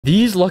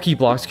These lucky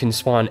blocks can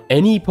spawn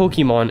any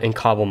Pokemon in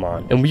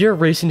Cobblemon, and we are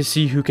racing to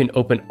see who can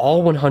open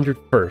all 100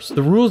 first.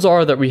 The rules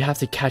are that we have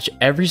to catch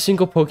every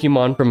single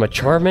Pokemon from a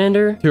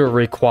Charmander to a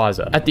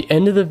Rayquaza. At the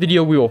end of the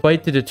video, we will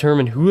fight to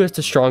determine who has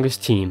the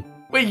strongest team.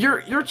 Wait,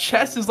 your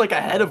chest is like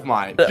ahead of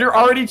mine. You're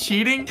already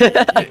cheating? You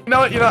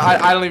know,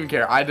 I don't even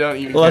care. I don't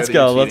even care.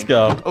 Let's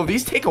go. Oh,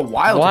 these take a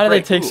while. Why do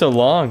they take so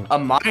long? A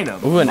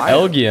Minum. Ooh, an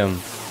Elgium.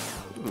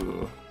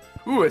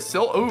 Ooh, a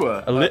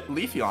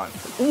Leafeon.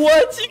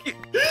 What?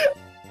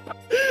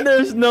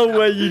 There's no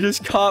way you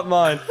just caught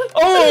mine.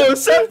 Oh,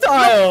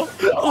 Sceptile!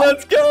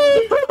 Let's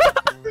go!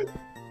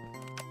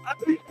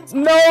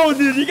 No,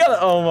 dude, you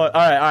gotta. Oh my.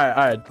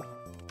 Alright.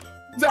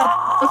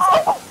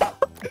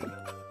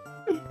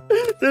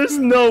 There's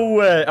no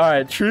way.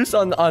 Alright, truce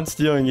on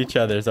stealing each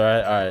other's.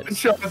 Alright.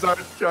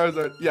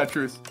 Charizard. Yeah,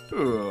 truce.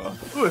 Ooh,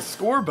 a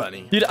Score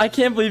Bunny. Dude, I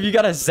can't believe you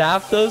gotta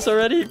Zapdos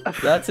already.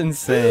 That's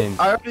insane.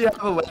 I already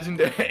have a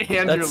legendary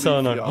and that's so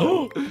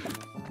annoying.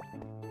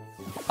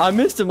 I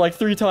missed him like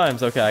 3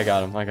 times. Okay, I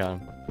got him.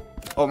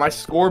 Oh, my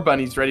Score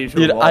Bunny's ready to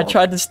Dude, evolve. I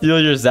tried to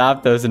steal your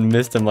Zapdos and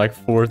missed him like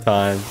 4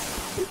 times.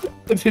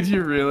 Did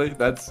you really?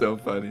 That's so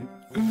funny.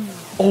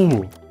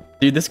 Oh,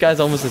 dude, this guy's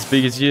almost as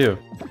big as you.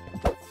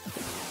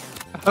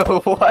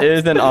 What? It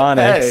is an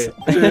Onyx.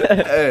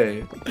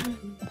 Hey.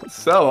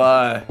 So,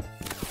 a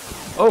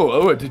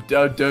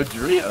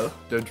Dodrio.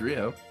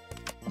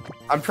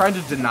 I'm trying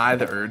to deny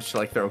the urge to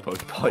like throw a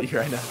Pokeball at you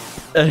right now.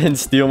 And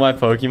steal my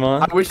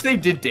Pokemon? I wish they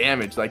did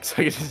damage, like so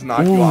I could just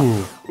knock you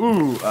off.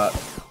 Ooh,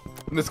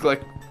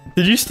 misclick.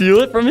 Did you steal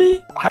it from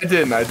me? I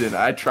didn't.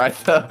 I tried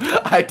though.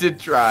 I did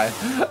try.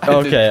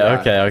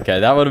 Okay.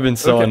 That would have been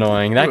so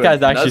annoying. That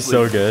guy's actually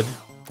so good.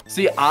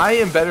 See, I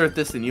am better at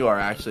this than you are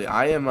actually.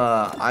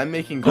 I'm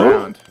making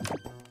ground.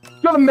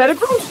 You got a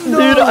Metagross? No!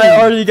 Dude, I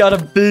already got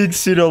a big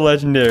pseudo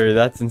legendary.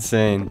 That's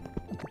insane.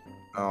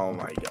 Oh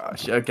my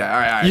gosh. Okay,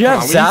 alright. You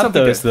have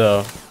Zapdos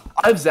though.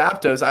 I have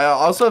Zapdos. I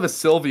also have a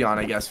Sylveon,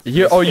 I guess.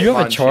 You have a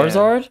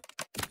Charizard?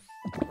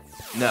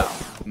 No,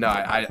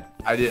 I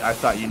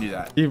thought you knew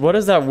that. Dude, what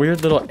is that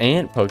weird little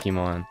ant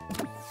Pokemon?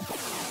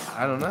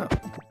 I don't know.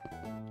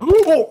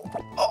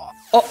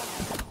 Oh,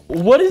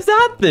 what is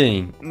that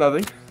thing?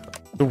 Nothing.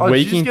 The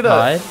Waking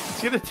Tide?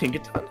 Did you get a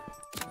Tinkaton?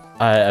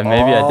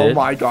 Maybe I did. Oh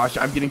my gosh,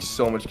 I'm getting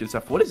so much good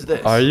stuff. What is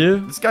this? Are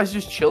you? This guy's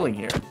just chilling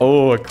here.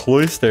 Oh, a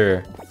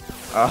Cloyster.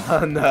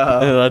 Oh no.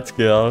 Let's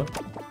go.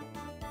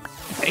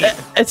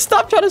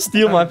 Stop trying to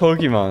steal my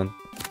Pokemon.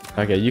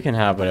 Okay, you can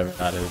have whatever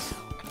that is.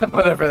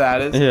 Whatever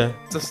that is? Yeah.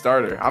 It's a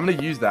starter. I'm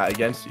gonna use that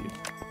against you.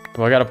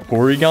 Oh, I got a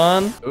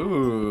Porygon?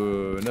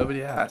 Ooh,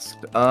 nobody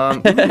asked.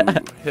 No.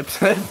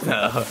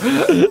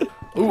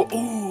 Ooh.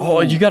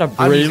 Oh, you got a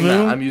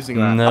Breloom? I'm using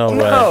that. No way.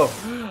 No.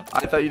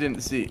 I thought you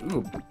didn't see.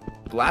 Ooh,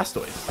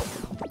 Blastoise.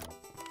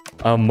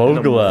 A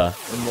Mogla.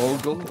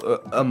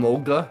 A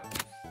Mogla.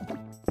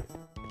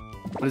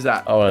 What is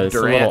that? Oh, it's a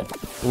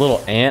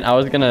little ant. I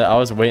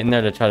was waiting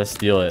there to try to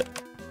steal it.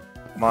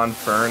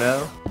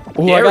 Monferno.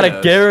 Oh, I got a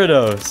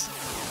Gyarados.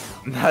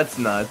 That's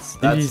nuts.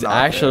 Dude, he's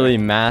actually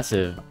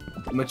massive.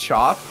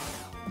 Machop.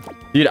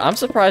 Dude, I'm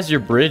surprised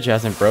your bridge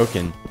hasn't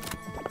broken.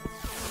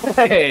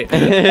 Hey.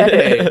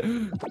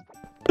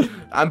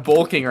 I'm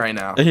bulking right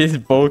now. He's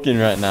bulking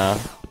right now.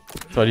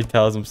 That's what he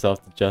tells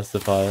himself to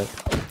justify it.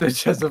 To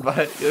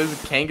justify it. There's a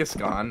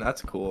Kangaskhan.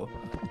 That's cool.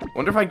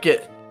 Wonder if I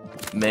get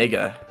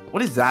Mega.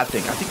 What is that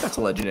thing? I think that's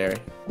a legendary.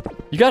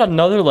 You got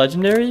another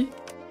legendary?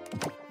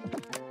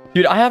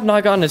 Dude, I have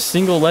not gotten a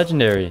single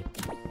legendary.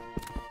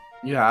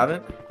 You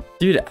haven't?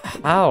 Dude,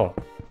 how?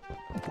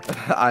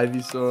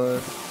 Ivysaur,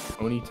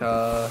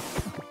 Onita.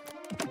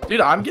 Dude,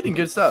 I'm getting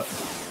good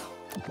stuff.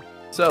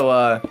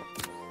 So,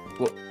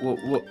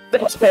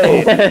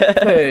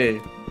 hey,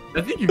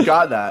 I think you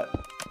got that.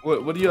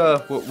 What do you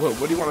want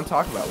to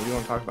talk about? What do you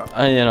want to talk about?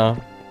 You know,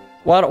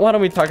 why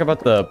don't we talk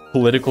about the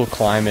political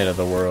climate of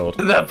the world?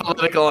 The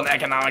political and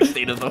economic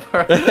state of the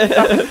world.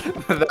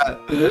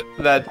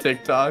 that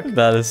TikTok.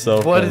 That is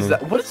so funny. What is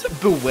that? What is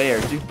it? Beware,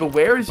 dude.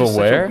 Beware is just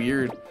such a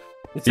weird.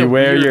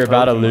 Beware, you're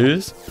about to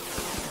lose.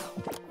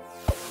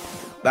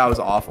 That was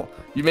awful.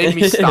 You made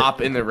me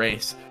stop in the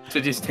race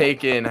to just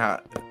take in how.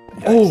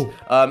 Oh,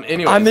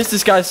 anyways. I missed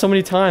this guy so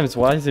many times.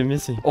 Why is he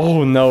missing?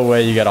 Oh, no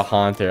way you got a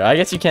Haunter. I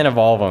guess you can't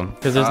evolve him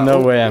because there's no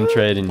way I'm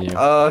trading you.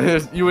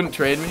 You wouldn't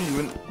trade me? You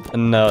wouldn't?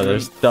 No,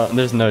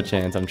 there's no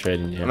chance I'm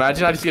trading you.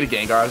 Imagine I just get a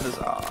Gengar with this.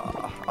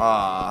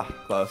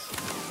 Close.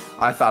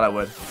 I thought I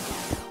would.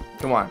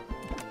 Come on.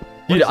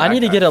 Dude, I need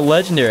to get a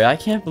legendary. I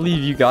can't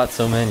believe you got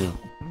so many.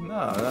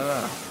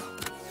 No.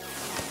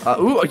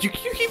 Ooh, you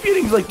keep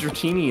getting like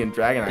Dratini and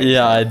Dragonite.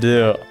 Yeah, I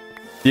do.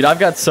 Dude, I've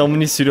got so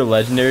many pseudo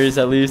legendaries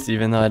at least,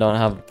 even though I don't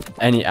have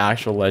any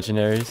actual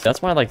legendaries.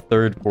 That's my like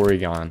 3rd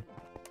Porygon.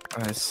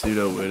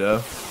 Pseudo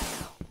Widow.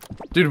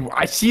 Dude,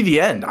 I see the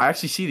end. I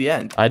actually see the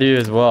end. I do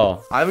as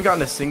well. I haven't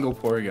gotten a single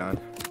Porygon.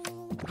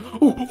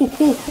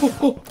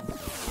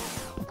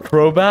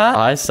 Crobat?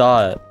 I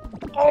saw it.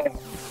 Oh.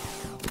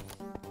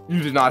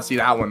 You did not see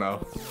that one though.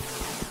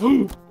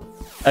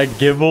 A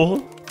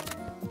Gibble?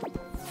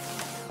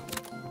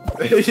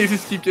 You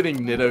just keep getting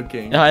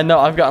Nidoking. Yeah, I know.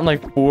 I've gotten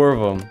like 4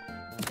 of them.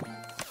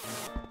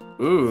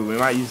 Ooh, we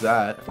might use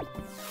that.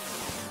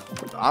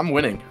 I'm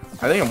winning.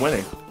 I think I'm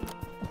winning.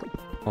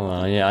 Hold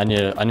on. Yeah, I need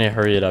to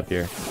hurry it up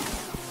here.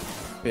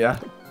 Yeah.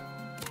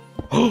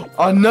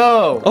 Oh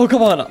no! Oh,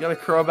 come on. You got a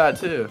Crobat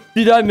too.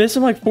 Dude, did I miss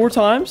him like 4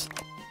 times?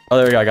 Oh,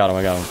 there we go. I got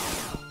him.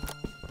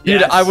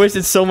 Dude, Yes. I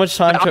wasted so much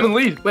time. I'm in the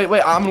lead.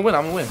 Wait, I'm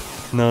gonna win.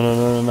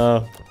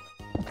 No.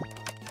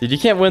 Dude, you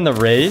can't win the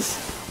race.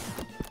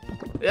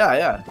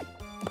 Yeah.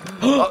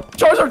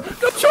 Charizard!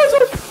 Go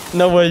Charizard!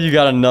 No way you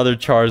got another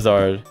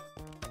Charizard.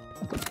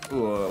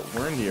 Ooh,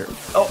 we're in here.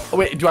 Oh,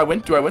 wait, do I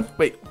win?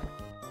 Wait.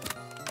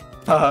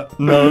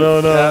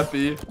 No.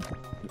 Happy.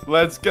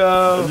 Let's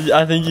go.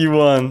 I think you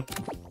won.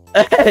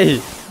 Hey!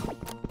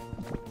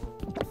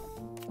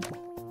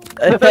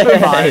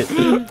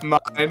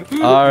 Mine.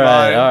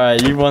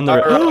 Alright, you won the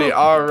race.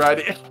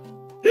 Alrighty.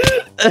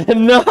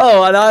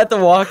 No, and I have to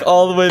walk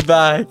all the way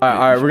back.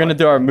 Alright, we're gonna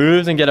do our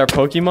moves and get our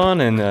Pokemon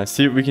and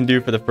see what we can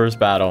do for the first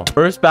battle.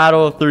 First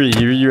battle of 3.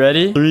 You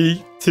ready?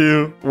 3,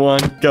 2,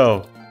 1,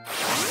 go.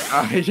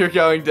 You're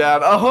going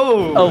down.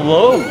 Oh!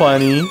 Hello,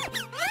 bunny.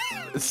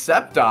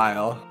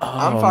 Sceptile. Oh,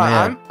 I'm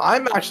fine. man.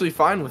 I'm actually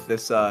fine with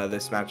this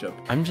this matchup.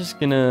 I'm just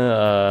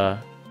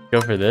gonna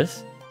go for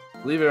this.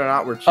 Believe it or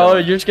not, we're Oh,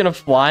 chilling. you're just gonna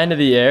fly into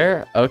the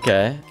air?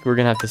 Okay. We're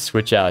gonna have to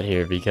switch out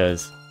here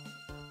because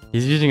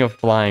he's using a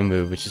flying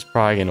move, which is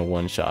probably gonna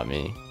one-shot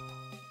me.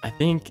 I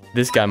think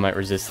this guy might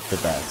resist it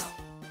the best.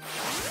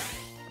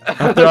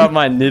 I'll throw out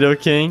my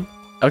Nidoking.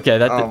 Okay,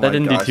 that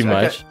didn't do too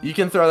much. You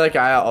can throw that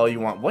guy out all you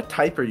want. What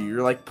type are you?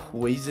 You're like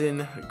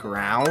poison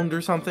ground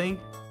or something?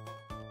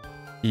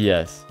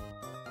 Yes.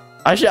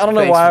 Actually, I don't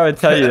know why I would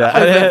tell you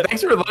that.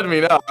 Thanks for letting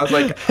me know. I was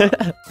like,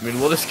 I mean,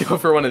 we'll just go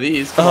for one of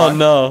these. Come on.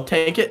 No.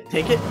 Take it.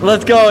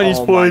 Let's go, and he's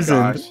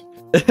poisoned.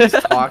 He's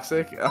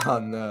toxic. Oh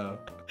no.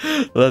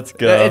 Let's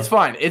go. It's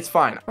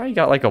fine. I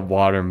got like a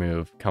water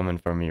move coming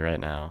from me right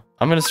now.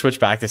 I'm gonna switch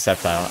back to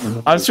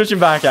Sceptile. I'm switching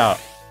back out.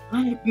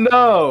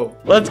 No.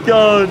 Let's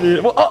go,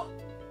 dude. Oh.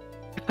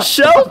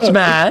 Shell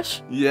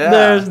Smash? Yeah.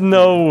 There's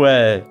no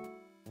way.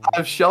 I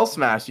have Shell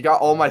Smash. You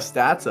got all my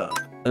stats up.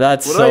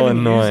 That's so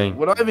annoying.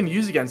 What do I even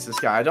use against this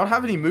guy? I don't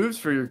have any moves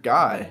for your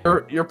guy.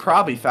 You're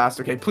probably fast.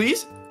 Okay,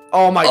 please?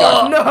 Oh my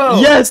god, no!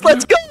 Yes,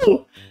 let's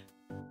go!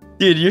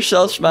 Dude, your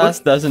Shell Smash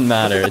doesn't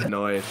matter.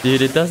 Annoying.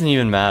 Dude, it doesn't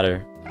even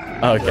matter.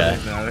 Okay.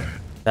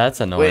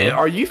 That's annoying. Wait,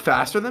 are you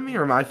faster than me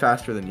or am I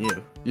faster than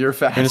you? You're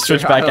faster. I'm gonna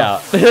switch back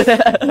out.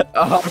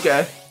 Oh,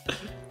 okay.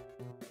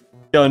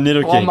 Yo,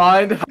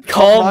 Nidoking.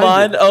 Calm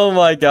mind? Oh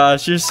my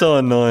gosh, you're so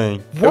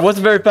annoying. What? It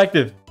wasn't very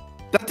effective.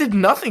 That did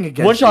nothing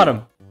against One shot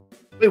him.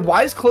 Wait,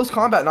 why is close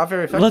combat not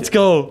very effective? Let's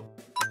go.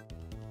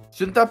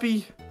 Shouldn't that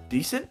be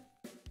decent?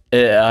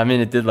 I mean,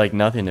 it did like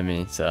nothing to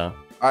me, so.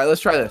 Alright,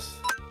 let's try this.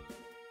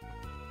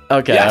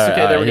 Okay, yes,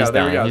 okay, there we go,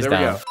 there we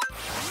go.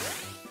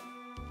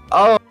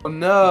 Oh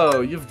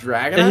no, you have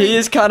Dragonite? He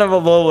is kind of a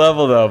low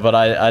level though, but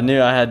I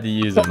knew I had to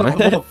use him.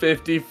 Level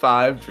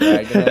 55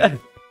 Dragonite.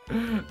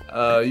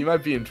 You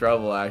might be in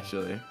trouble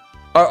actually.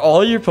 Are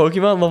all your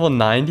Pokemon level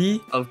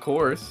 90? Of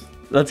course.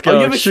 Let's go. Oh,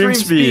 you have extreme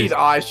speed. Oh,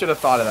 I should have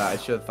thought of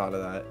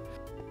that.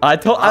 I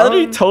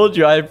already told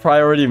you I had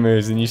priority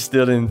moves and you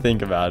still didn't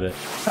think about it.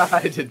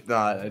 I did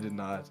not.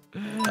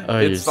 Oh,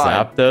 it's you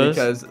fine Zapdos?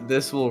 because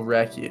this will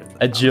wreck you.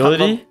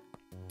 Agility?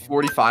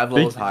 45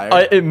 levels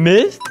higher. It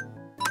missed?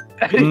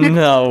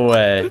 No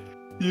way.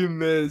 You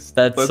missed.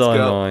 That's Let's so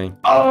go. annoying.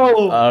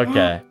 Oh.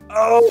 Okay.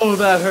 Oh,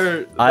 that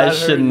hurt. I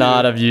should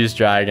not have used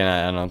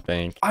Dragonite, I don't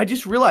think. I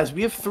just realized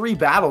we have 3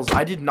 battles.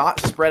 I did not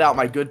spread out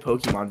my good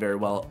Pokemon very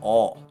well at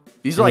all.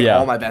 These are like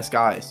all my best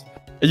guys.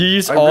 You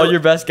used all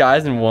your best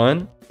guys in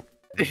one?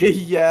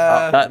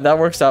 Yeah. That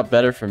works out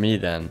better for me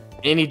then.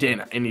 Any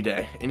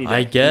day.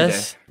 I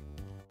guess.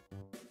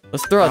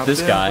 Let's throw out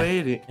this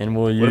guy. And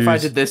we'll use... What if I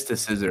did this to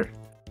Scissor?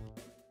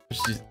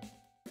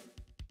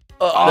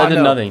 That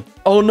did nothing.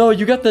 Oh no,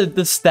 you got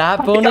the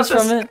stat bonus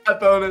from it? Stat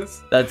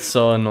bonus. That's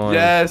so annoying.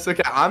 Yes,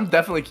 okay. I'm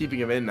definitely keeping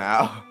him in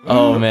now.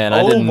 Oh man,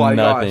 I did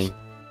nothing. Gosh.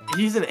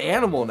 He's an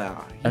animal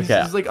now.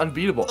 He's like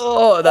unbeatable.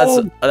 Oh, that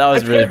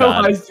was really bad. I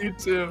paralyzed you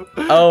too.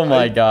 Oh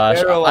my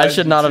gosh. I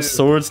should not have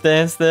sword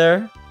stance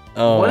there.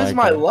 Oh what is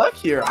my luck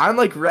here? I'm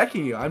like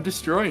wrecking you. I'm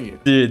destroying you.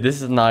 Dude,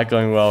 this is not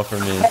going well for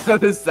me.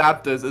 This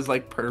Zapdos is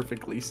like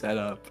perfectly set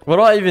up. What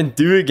do I even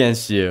do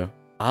against you?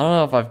 I don't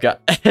know if I've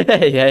got...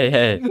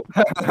 Hey.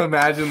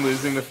 Imagine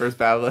losing the first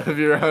battle of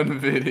your own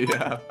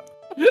video.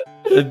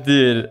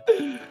 Dude,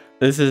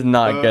 this is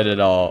not good at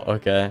all,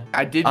 okay?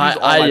 I did use all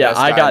my best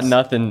I got guys.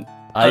 nothing.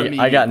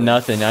 I got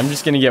nothing. I'm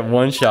just gonna get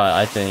one shot,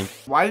 I think.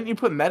 Why didn't you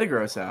put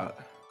Metagross out?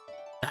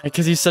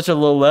 Because he's such a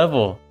low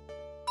level.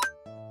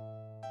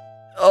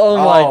 Oh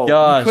my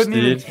gosh, you couldn't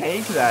dude. even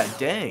tank that,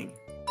 dang.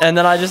 And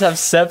then I just have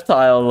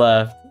Sceptile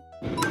left.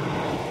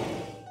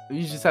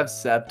 You just have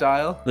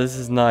Sceptile? This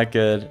is not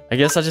good. I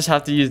guess I just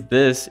have to use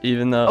this,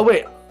 even though... Oh,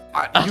 wait.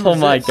 Oh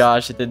my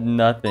gosh, it did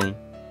nothing.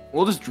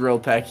 We'll just drill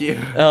peck you.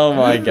 Oh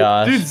my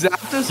gosh. Dude,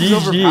 Zapdos is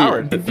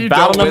overpowered.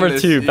 Battle number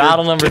two.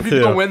 If you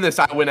don't win this,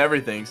 I win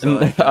everything. So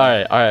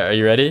Alright. Are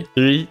you ready?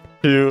 3,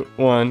 2,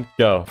 1,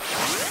 go.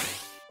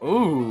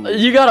 Ooh.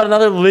 You got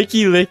another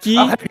licky licky?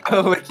 I got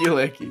a licky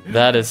licky.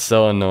 That is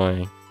so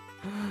annoying.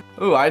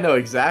 Ooh, I know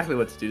exactly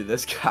what to do to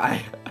this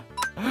guy.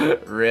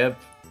 Rip.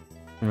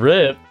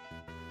 Rip?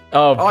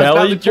 Oh, Oh,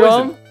 belly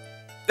drum?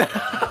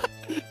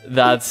 poison.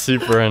 That's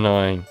super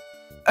annoying.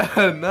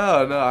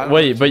 No, I don't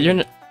Wait, but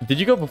you're... Did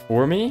you go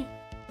before me?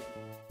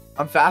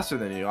 I'm faster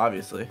than you,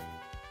 obviously.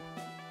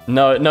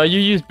 No, you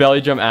used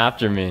belly drum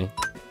after me.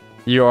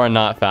 You are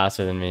not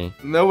faster than me.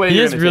 No way. He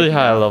you're is gonna really take me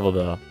high out. level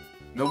though.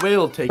 No way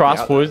it'll take Cross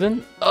me out.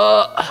 poison?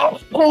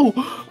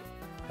 Oh!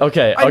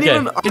 Okay, I okay.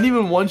 didn't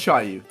even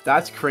one-shot you.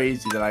 That's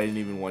crazy that I didn't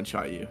even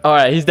one-shot you. All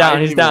right, he's down. I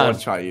He's didn't even down.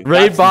 one-shot you.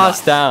 Raid That's boss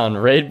nuts. down.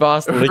 Raid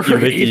boss licky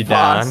licky Raid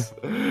down. boss.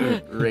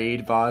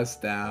 Raid boss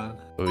down.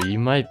 Oh, you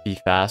might be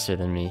faster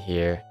than me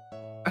here.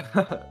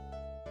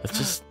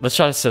 Let's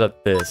try to set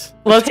up this.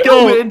 Let's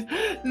go.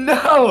 Tailwind?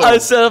 No. I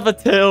set up a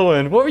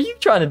tailwind. What were you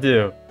trying to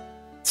do?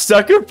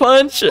 Sucker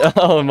punch?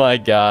 Oh my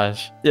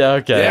gosh. Yeah,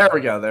 okay. There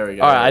we go. All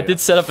right, I did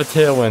set up a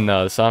tailwind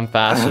though, so I'm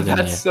faster than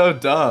you. That's so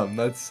dumb.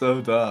 That's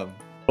so dumb.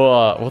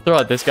 We'll throw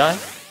out this guy.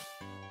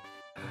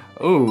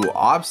 Ooh,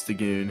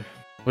 Obstagoon.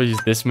 We'll use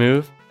this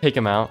move. Take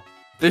him out.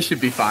 This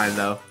should be fine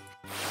though.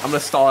 I'm gonna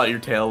stall out your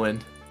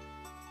tailwind.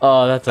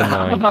 Oh, that's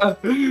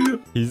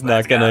annoying. He's not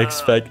Let's gonna go.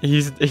 expect.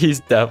 He's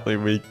definitely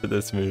weak for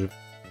this move.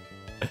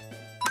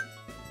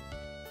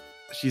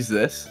 She's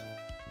this.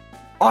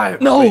 Oh,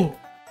 No. Wait.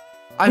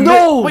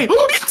 No! Wait.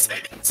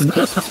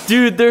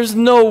 Dude, there's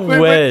no Wait,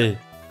 way.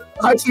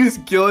 I choose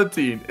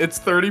guillotine. It's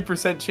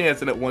 30%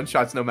 chance and it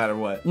one-shots no matter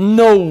what.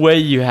 No way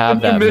you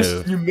have that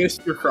move. You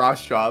missed your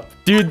cross chop.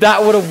 Dude,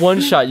 that would have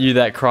one-shot you,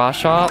 that cross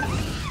shot.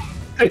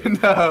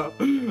 No.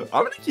 I'm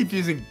gonna keep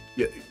using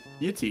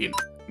guillotine.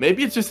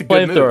 Maybe it's just a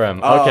good move. Flamethrower him.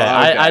 Oh, Okay,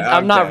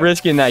 I'm not okay.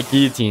 risking that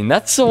guillotine.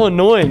 That's so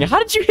annoying. How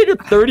did you hit a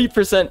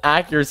 30%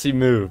 accuracy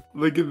move?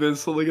 Look at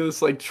this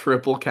like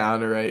triple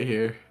counter right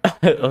here.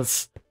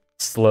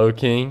 Slow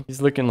King. He's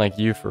looking like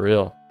you for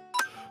real.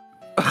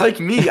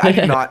 Like me, I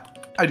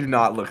do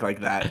not look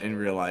like that in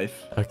real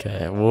life.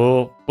 Okay,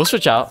 we'll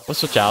switch out. We'll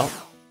switch out.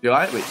 Do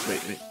I?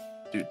 Wait.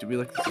 Dude, do we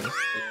look the same?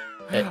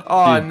 Hey,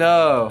 Oh dude,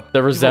 no.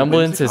 the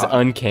resemblance is Whimsicott.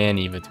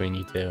 uncanny between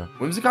you two.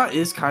 Whimsicott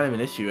is kind of an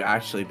issue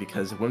actually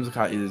because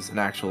Whimsicott is an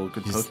actual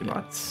good He's-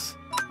 Pokemon. it's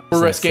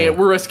We're risking insane. it.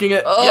 We're risking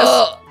it.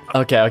 Yes.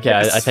 Okay,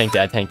 Yes. I tanked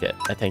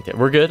it.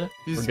 We're good.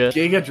 He's We're good.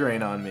 Giga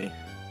Drain on me.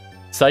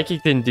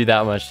 Psychic didn't do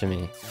that much to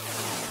me.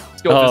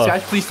 Let's go, Oh. this guy.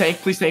 Please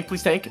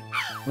tank.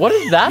 What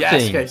is that Yes,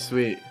 thing? okay,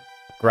 sweet.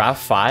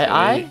 Graph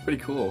Eye? Pretty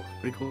cool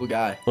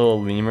guy.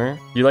 Little lemur.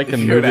 You like to If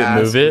you move were to it,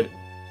 move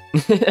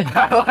ask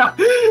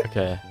it?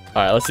 Okay.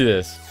 Alright, let's do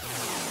this.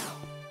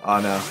 Oh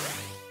no.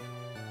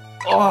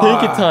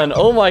 Tinkaton.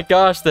 Oh my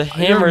gosh, the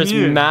hammer is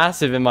immune.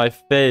 massive in my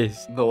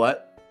face. The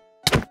what?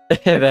 The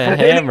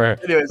hammer.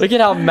 Anyways, Look at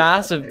how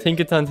massive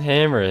Tinkaton's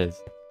hammer is.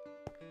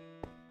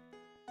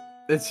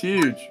 it's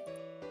huge.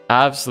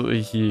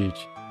 Absolutely huge.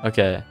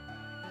 Okay.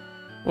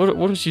 What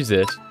is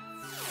this?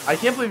 I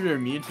can't believe you're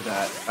immune to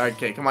that.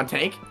 Okay, come on,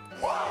 tank.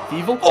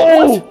 Evil.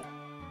 Oh! What?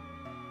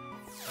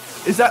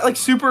 Is that like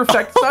super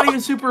effective? It's not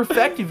even super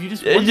effective. You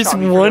just It just one-shot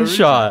me for no one reason.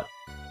 shot.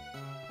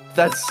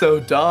 That's so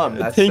dumb.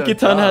 That's so Tinkaton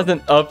dumb. has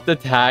an upped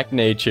attack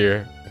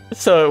nature.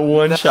 So it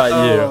one shot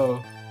you.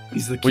 No.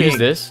 He's the king. We'll use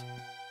this.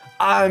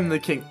 I'm the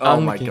king. Oh I'm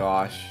the my king.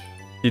 gosh.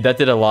 Dude, that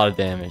did a lot of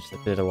damage.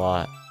 That did a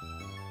lot.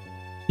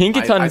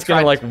 Tinkaton I is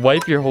gonna tried- like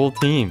wipe your whole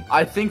team.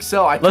 I think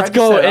so. Let's tried to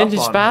go, set and up he's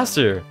on him.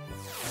 faster.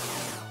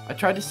 I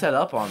tried to set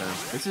up on him.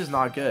 This is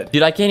not good.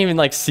 Dude, I can't even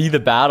like see the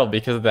battle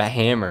because of the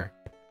hammer.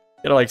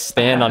 You gotta like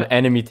stand on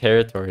enemy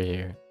territory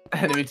here.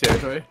 Enemy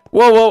territory.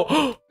 Whoa,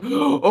 whoa.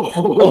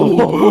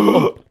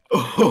 Oh.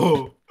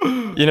 Oh.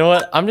 You know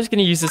what? I'm just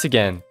gonna use this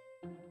again.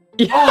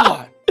 Yeah.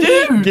 Oh,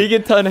 dude.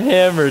 Gigaton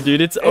hammer, dude.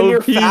 It's And you're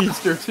OP.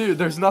 faster too.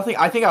 There's nothing.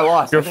 I think I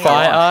lost. Your I think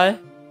I lost. Eye?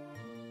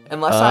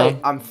 Unless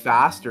I'm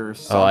faster or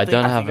something. I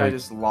don't have think I a-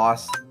 just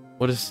lost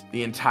What is...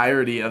 the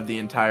entirety of the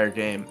entire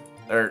game.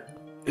 Or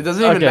it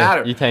doesn't even Okay,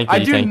 matter. you tanked it, I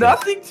you do tanked it.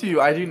 nothing to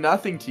you. I do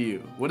nothing to you.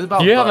 What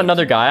about Do you have bugs?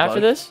 another guy after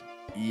Bugs? this?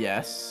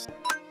 Yes.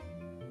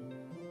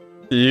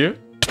 Do you?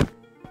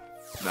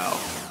 No.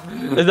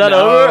 Is that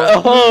No.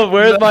 over? Oh,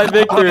 where's my No.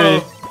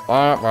 victory?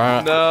 Wah,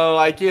 wah. No,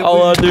 I can't.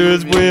 All I believe do you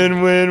is beat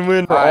me.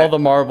 win for all Alright. the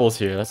marbles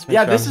here. Let's make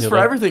Yeah, sure this I'm is healed for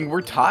up. everything.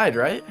 We're tied,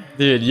 right?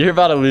 Dude, you're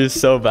about to lose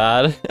so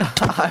bad.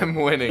 I'm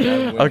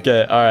winning.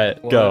 Okay,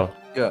 alright, go.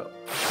 Go.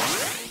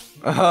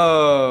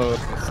 Oh,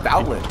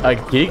 Stoutland. A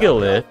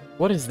Gigalith?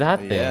 What is that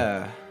thing?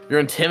 Yeah. You're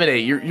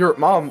intimidate. You're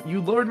mom.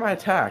 You lowered my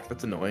attack.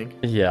 That's annoying.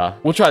 Yeah.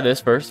 We'll try this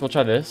first. We'll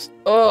try this.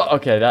 Oh,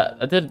 okay.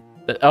 That did.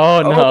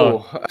 Oh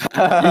no.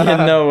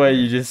 Yeah, no way.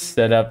 You just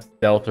set up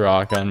Stealth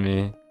Rock on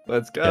me.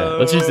 Let's go. Okay,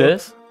 let's use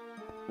this.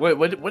 Wait,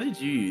 what did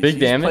you use? Big you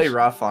damage? Play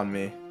rough on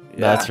me. Yeah.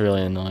 That's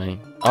really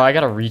annoying. Oh, I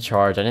gotta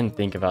recharge. I didn't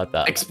think about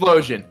that.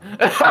 Explosion.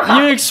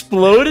 You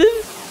exploded?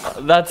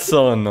 That's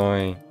so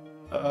annoying.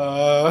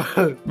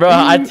 Bro,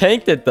 I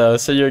tanked it though,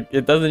 so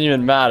it doesn't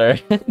even matter.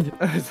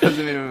 It doesn't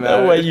even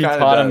matter. No way It you kinda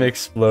taught him does.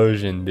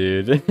 explosion,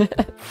 dude.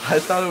 I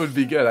thought it would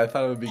be good.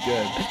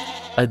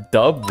 A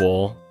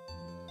double.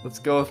 Let's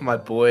go with my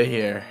boy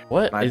here.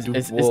 What? My Is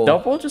Duval.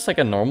 Double just like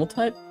a normal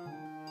type?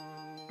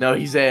 No,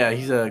 he's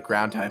a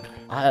ground type.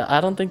 I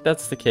don't think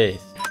that's the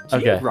case. Can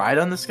Okay. you ride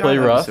on this guy? Play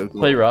That'd be rough. so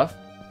cool. Play rough.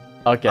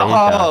 Okay. He's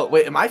Oh, down.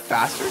 wait, am I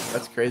faster?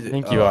 That's crazy. I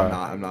think you are.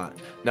 I'm not.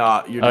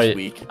 No, you're just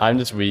weak. I'm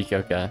just weak.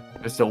 Okay.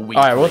 Just a weak.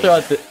 All right. We'll throw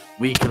out the.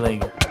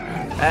 Weakling.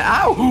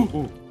 Ow!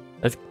 Ooh.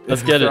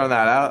 Let's get it. Throwing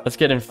that out. Let's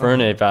get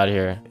Infernape out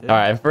here. Yeah. All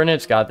right.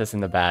 Infernape's got this in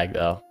the bag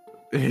though.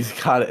 He's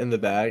got it in the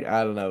bag.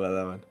 I don't know about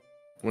that one.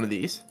 One of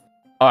these.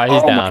 All right.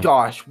 He's oh down. my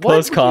gosh! What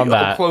Close would you-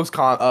 combat.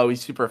 Oh,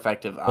 he's super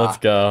effective. Let's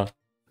go.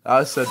 That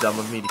was so dumb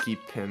of me to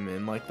keep him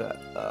in like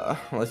that.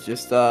 Let's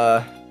just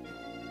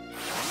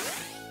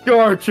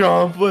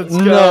Garchomp, let's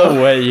go.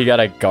 No way. You got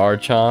a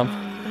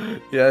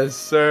Garchomp. Yes,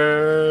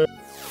 sir.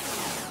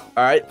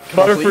 All right,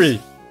 come on, Butterfree.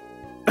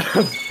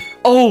 please.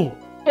 Oh.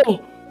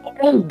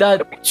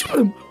 That. One shot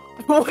him.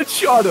 One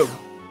shot him.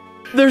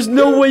 There's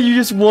no way you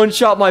just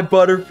one-shot my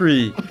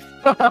Butterfree.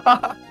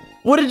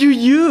 What did you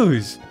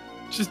use?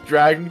 Just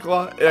Dragon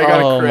Claw. Yeah, I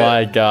got a Oh crit.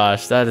 my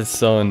gosh, that is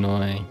so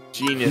annoying.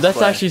 Genius. That's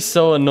play. actually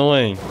so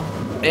annoying.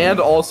 And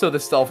also the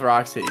Stealth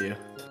Rocks hit you.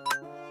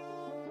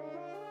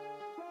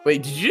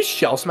 Wait, did you just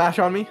Shell Smash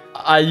on me?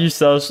 I used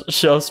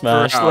Shell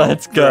Smash. Bro,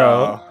 Let's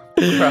go.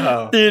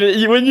 Bro.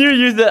 Dude, when you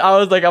used it, I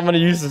was like, I'm gonna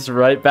use this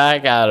right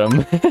back at him.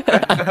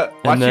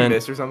 Watch you then-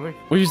 miss or something.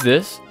 We use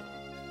this?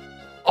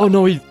 Oh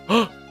no, he.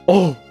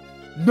 Oh,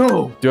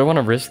 No. do I want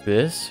to risk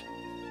this,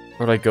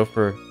 or do I go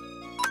for?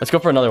 Let's go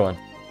for another one.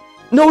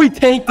 No, he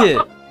tanked it.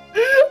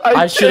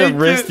 I should have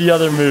risked the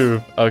other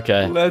move.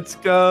 Okay, Let's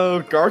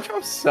go.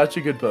 Garchomp's such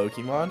a good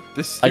Pokemon.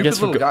 This I stupid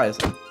guess little guy is.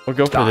 we'll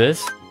go for Die.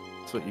 this.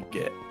 That's what you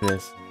get.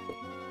 This.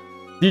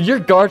 Dude, your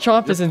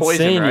Garchomp is You're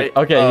poison, insane. right?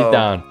 Okay, Oh. he's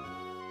down.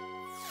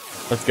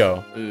 Let's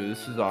go. Ooh,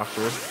 this is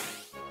awkward.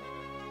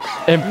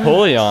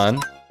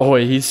 Empoleon. Oh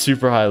wait, he's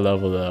super high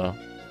level though.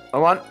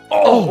 I'm on.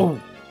 Oh.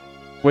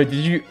 Wait,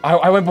 did you?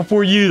 I went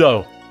before you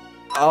though.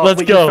 Let's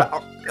wait, go.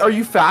 Are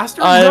you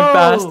faster? I No. am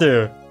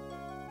faster.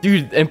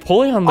 Dude,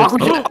 Empoleon looks.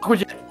 Aqua Jet. Aqua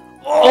Jet.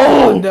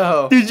 Oh,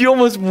 no. Dude, you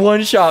almost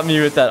one-shot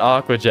me with that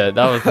Aqua Jet.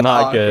 That was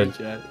not Aqua good.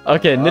 Jet.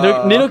 Okay,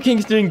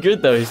 Nidoking's doing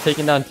good though. He's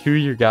taking down 2 of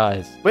your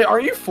guys. Wait, are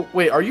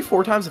you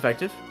 4 times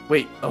effective?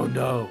 Wait. Oh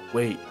no.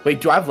 Wait.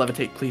 Do I have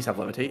Levitate? Please have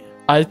Levitate.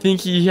 I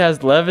think he has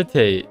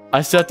Levitate.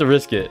 I still have to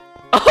risk it.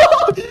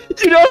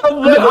 You don't have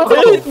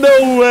Levitate?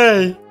 No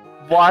way.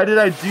 Why did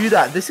I do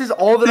that? This is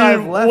all that I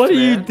have Dude, left. what are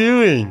you man.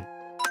 doing?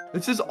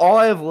 This is all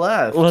I have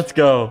left. Let's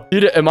go.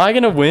 Dude, am I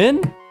gonna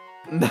win?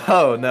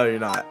 No, you're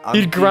not. I'm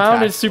Dude,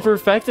 ground is tactical. super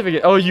effective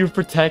again. Oh, you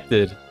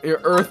protected. Your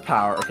Earth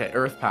Power. Okay,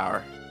 Earth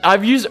Power.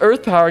 I've used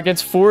Earth Power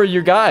against 4 of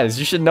your guys.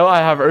 You should know I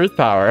have Earth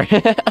Power.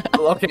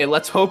 Okay,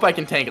 let's hope I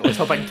can tank it.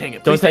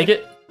 Don't Please take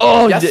it.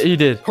 Oh, Yes. he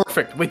did.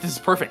 Perfect. Wait, this is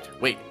perfect.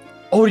 Wait.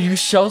 Oh, you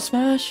Shell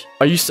Smash?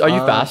 Are you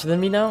faster than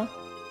me now?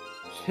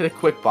 Hit a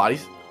quick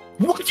bodies.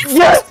 What?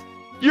 Yes!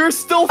 You're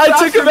still I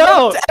faster. took him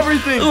out. That's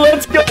everything.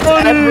 Let's go, dude.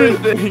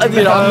 Everything. Dude,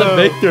 I'm the No.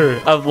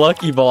 victor of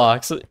Lucky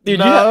Blocks. Dude,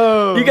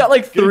 No. you got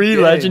like Good 3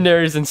 game.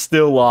 legendaries and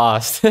still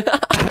lost.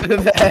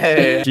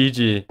 Hey.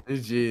 GG.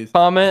 Jeez.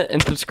 Comment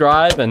and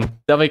subscribe, and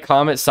definitely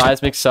comment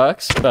Seismic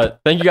sucks. But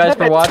thank you guys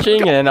for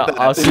watching, and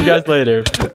I'll see you guys later.